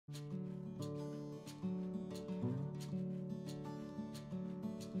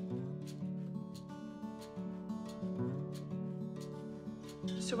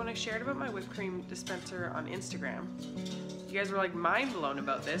So when I shared about my whipped cream dispenser on Instagram, you guys were like mind blown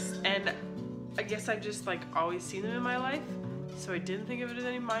about this, and I guess I've just like always seen them in my life, so I didn't think of it as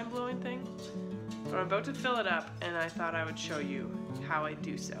any mind-blowing thing. But I'm about to fill it up, and I thought I would show you how I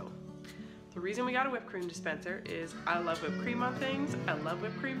do so. The reason we got a whipped cream dispenser is I love whipped cream on things. I love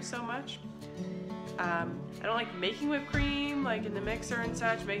whipped cream so much. I don't like making whipped cream, like in the mixer and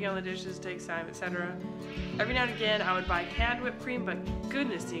such. Making all the dishes takes time, etc. Every now and again, I would buy canned whipped cream, but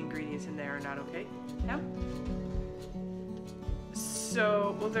goodness, the ingredients in there are not okay. Yeah.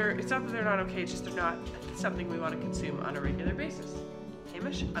 So, well, it's not that they're not okay, it's just they're not something we want to consume on a regular basis.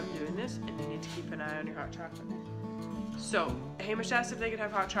 Hamish, I'm doing this, and you need to keep an eye on your hot chocolate. So, Hamish asked if they could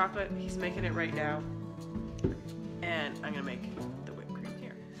have hot chocolate. He's making it right now. And I'm gonna make the whipped cream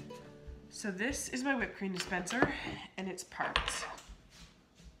here. So this is my whipped cream dispenser, and its parts.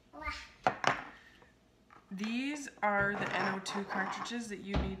 These are the NO2 cartridges that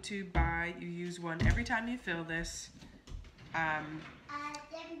you need to buy. You use one every time you fill this. Batteries.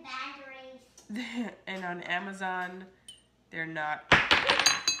 And on Amazon, they're not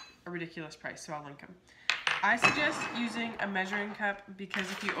a ridiculous price, so I'll link them. I suggest using a measuring cup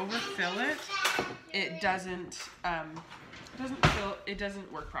because if you overfill it, it doesn't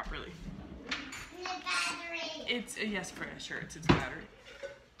work properly. The battery. It's yes, for sure, it's its battery.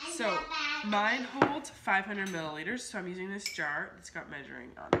 So mine holds 500 milliliters, so I'm using this jar that's got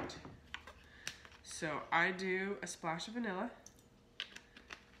measuring on it. So I do a splash of vanilla.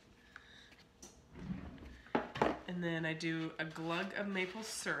 And then I do a glug of maple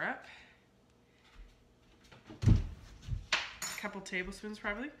syrup. A couple tablespoons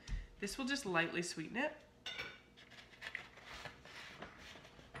probably. This will just lightly sweeten it.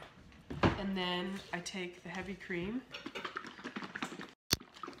 And then I take the heavy cream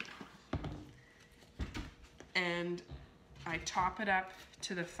and I top it up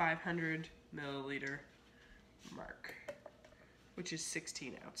to the 500 milliliter mark, which is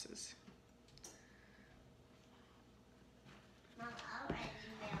 16 ounces.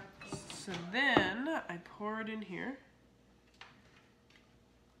 So then I pour it in here.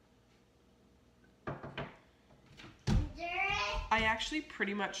 I actually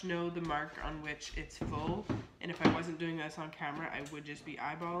pretty much know the mark on which it's full, and if I wasn't doing this on camera, I would just be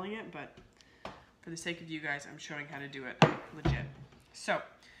eyeballing it, but for the sake of you guys, I'm showing how to do it legit. So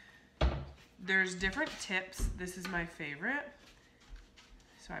there's different tips. This is my favorite.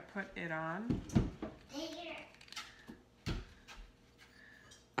 So I put it on.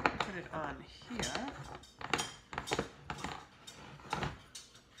 Put it on here.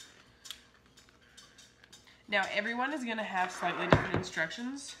 Now everyone is gonna have slightly different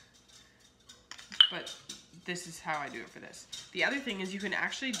instructions, but this is how I do it for this. The other thing is you can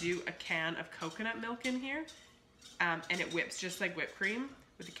actually do a can of coconut milk in here, and it whips just like whipped cream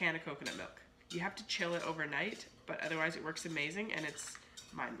with a can of coconut milk. You have to chill it overnight, but otherwise it works amazing and it's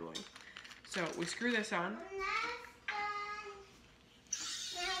mind-blowing. So we screw this on,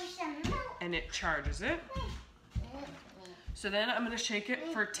 and it charges it. So then I'm gonna shake it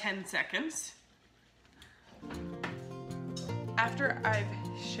for 10 seconds. After I've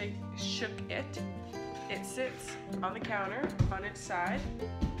shook it, it sits on the counter on its side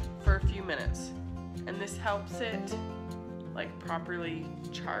for a few minutes. And this helps it like properly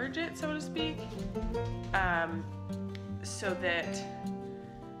charge it, so to speak, so that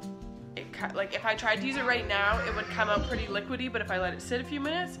it like if I tried to use it right now, it would come out pretty liquidy, but if I let it sit a few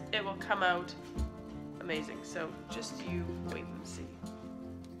minutes, it will come out amazing. So just you wait and see.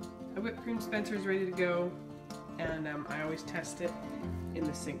 A whipped cream dispenser is ready to go, and I always test it in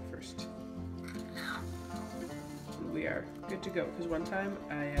the sink first. We are good to go, because one time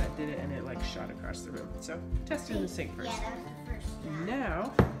I did it and it like shot across the room. So test it in the sink first. Yeah, that was the first time.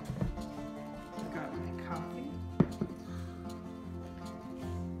 Now I've got my coffee.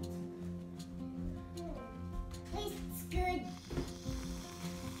 Tastes good.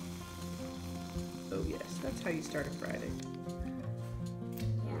 Oh yes, that's how you start a Friday.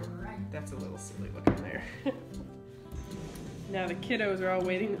 Yeah, right. That's a little silly looking there. Now the kiddos are all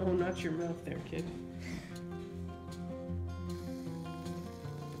waiting. Oh, not your mouth there, kid.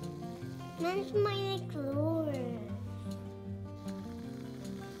 That's my clothes.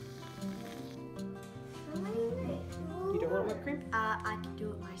 You don't want whipped cream? I can do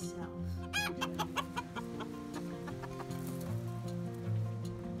it myself.